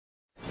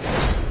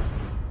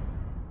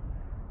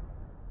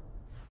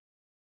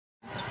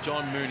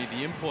John Mooney,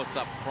 the imports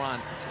up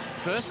front.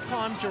 First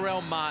time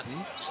Jarrell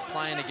Martin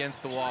playing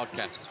against the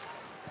Wildcats.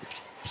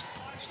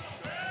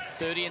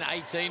 30 and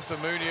 18 for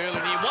Mooney early in the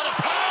year. What a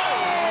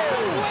pass!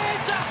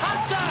 Where to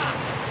Hunter?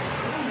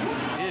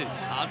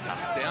 Here's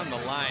Hunter down the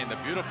lane. The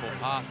beautiful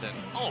pass, and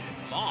oh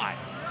my,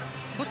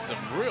 put some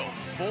real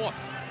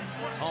force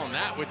on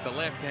that with the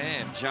left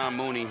hand. John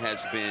Mooney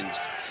has been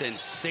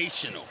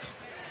sensational.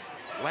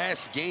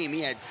 Last game,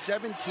 he had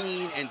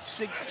 17 and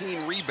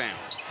 16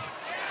 rebounds.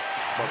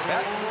 But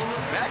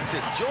back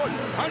to Jordan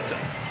Hunter.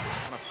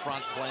 On a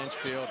front,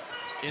 Blanchfield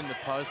in the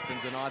post and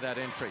deny that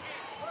entry.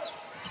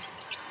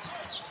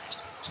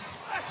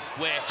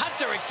 Where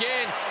Hunter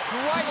again,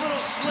 great little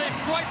slip,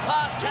 great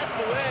pass,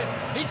 Casper Ware.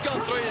 He's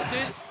got 3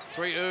 assists.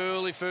 3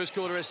 early first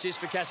quarter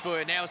assists for Casper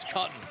Ware. Now it's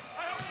Cotton.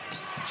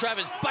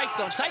 Travers based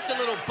on, takes a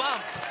little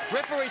bump.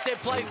 Referee said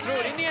play through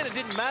it. In the end, it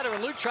didn't matter.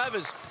 And Luke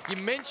Travers, you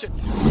mentioned,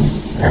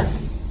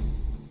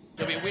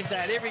 there'll be a Winter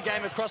at every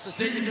game across the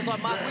season, just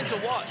like Mark Winter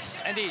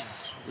was and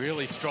is.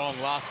 Really strong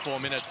last 4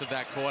 minutes of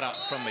that quarter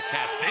from the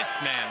Cats.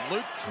 This man,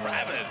 Luke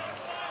Travers,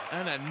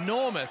 an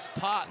enormous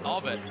part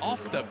of it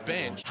off the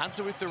bench.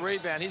 Hunter with the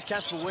rebound. Here's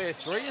Casper Ware,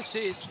 3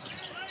 assists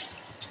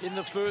in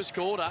the first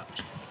quarter.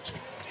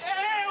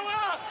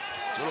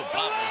 Little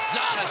bump,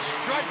 Zana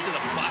straight to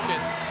the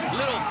bucket.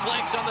 Little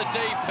flex on the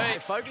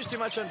DP. Focus too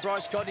much on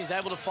Bryce Cotton. He's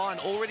able to find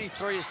already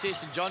 3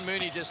 assists, and John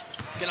Mooney just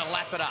gonna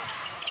lap it up.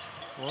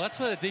 Well, that's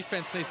where the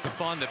defense needs to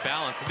find the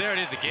balance. And there it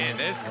is again.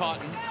 There's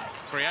Cotton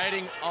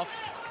creating off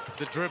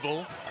the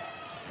dribble.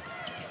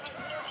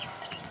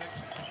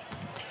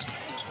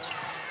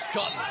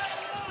 Cotton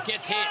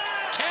gets hit.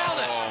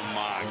 Counted. Oh,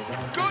 my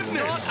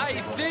goodness. Not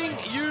a thing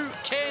you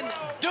can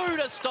do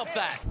to stop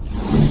that.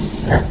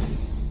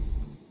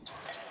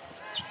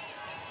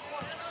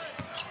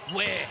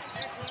 Where?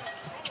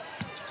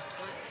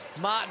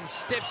 Martin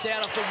steps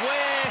out of the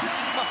Ware.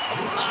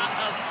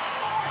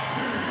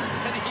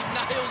 And he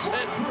nails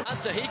it.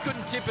 Hunter, he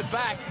couldn't tip it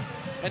back.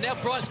 And now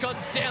Bryce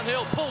Cotton's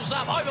downhill, pulls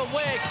up over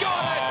Ware.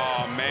 Got it!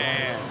 Oh,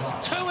 man.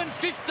 2 and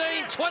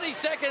 15, 20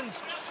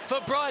 seconds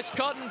for Bryce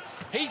Cotton.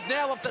 He's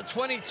now up to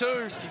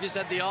 22. He just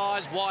had the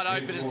eyes wide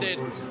open and said,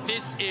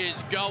 this is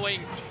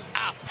going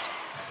up.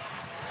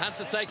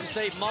 Hunter takes a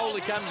seat.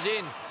 Moley comes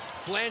in.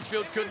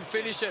 Blanchfield couldn't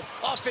finish it.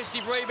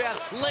 Offensive rebound,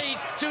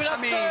 leads to the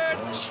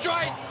third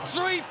straight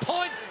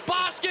 3-point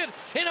basket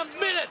in a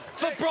minute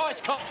for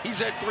Bryce Cotton.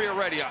 He's at 3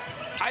 already.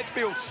 I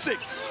feel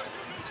 6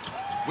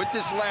 with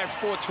this last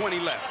 4:20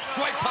 left.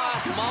 Great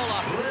pass,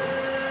 Mola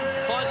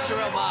finds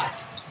Jarrell Martin.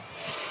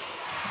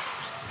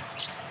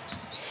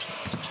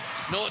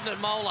 Norton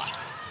and Mola.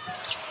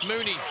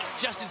 Mooney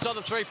just inside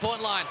the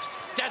 3-point line.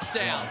 That's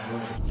down.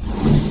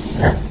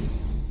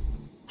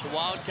 The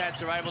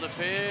Wildcats are able to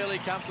fairly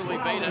comfortably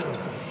beat it.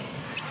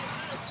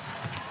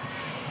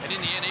 And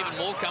in the end, even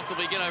more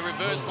comfortably get a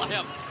reverse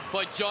layup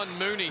by John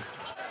Mooney.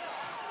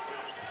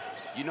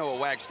 You know what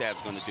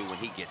Wagstaff's going to do when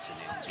he gets in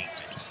there,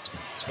 defense.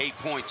 8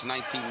 points,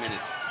 19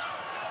 minutes.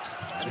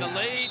 And the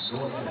lead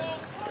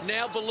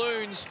now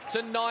balloons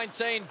to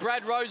 19.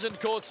 Brad Rosen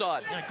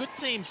courtside. Now, good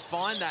teams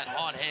find that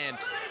hot hand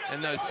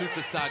and those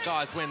superstar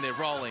guys when they're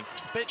rolling.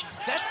 But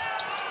that's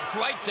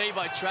great D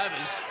by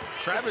Travers.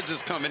 Travers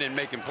is coming in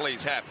making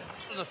plays happen.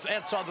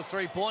 Outside the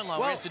 3-point line,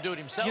 Well, he has to do it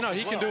himself. You know,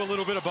 he can do a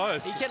little bit of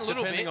both. He can a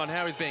little depending bit. on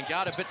how he's being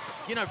guarded. But,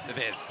 you know,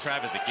 there's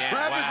Travers again.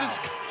 Travers is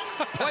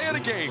player of the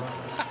game.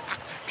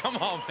 Come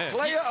on, man.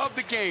 Player of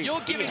the game.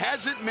 He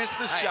hasn't missed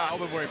the shot.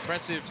 Melbourne were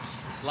impressive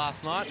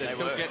last night. They're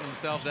still getting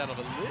themselves out of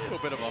a little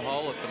bit of a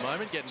hole at the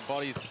moment, getting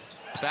bodies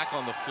back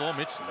on the floor.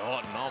 Mitch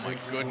Norton, oh my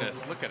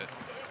goodness, look at it.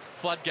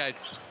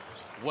 Floodgates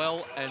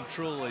well and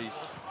truly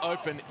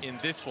open in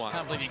this one.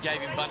 Can't believe he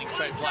gave him Bunning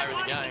trade player of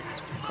the game.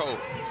 Cold.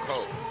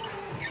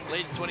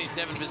 Leads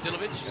 27,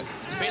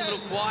 Vasiljevic. Been a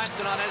little quiet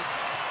tonight as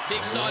the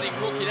exciting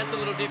rookie. That's a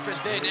little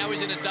different there. Now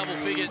he's in a double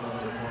figures.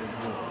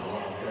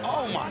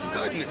 Oh my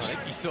goodness. I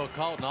think you saw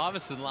Colton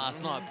Iverson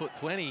last night put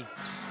 20.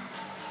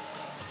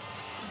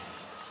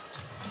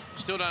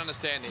 Still don't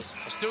understand this.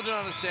 I still don't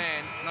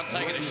understand not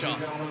taking a shot.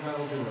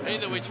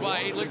 Either which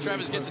way, Luke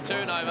Travers gets a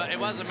turnover. It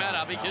doesn't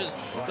matter because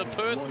the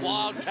Perth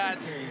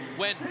Wildcats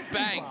went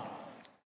bang.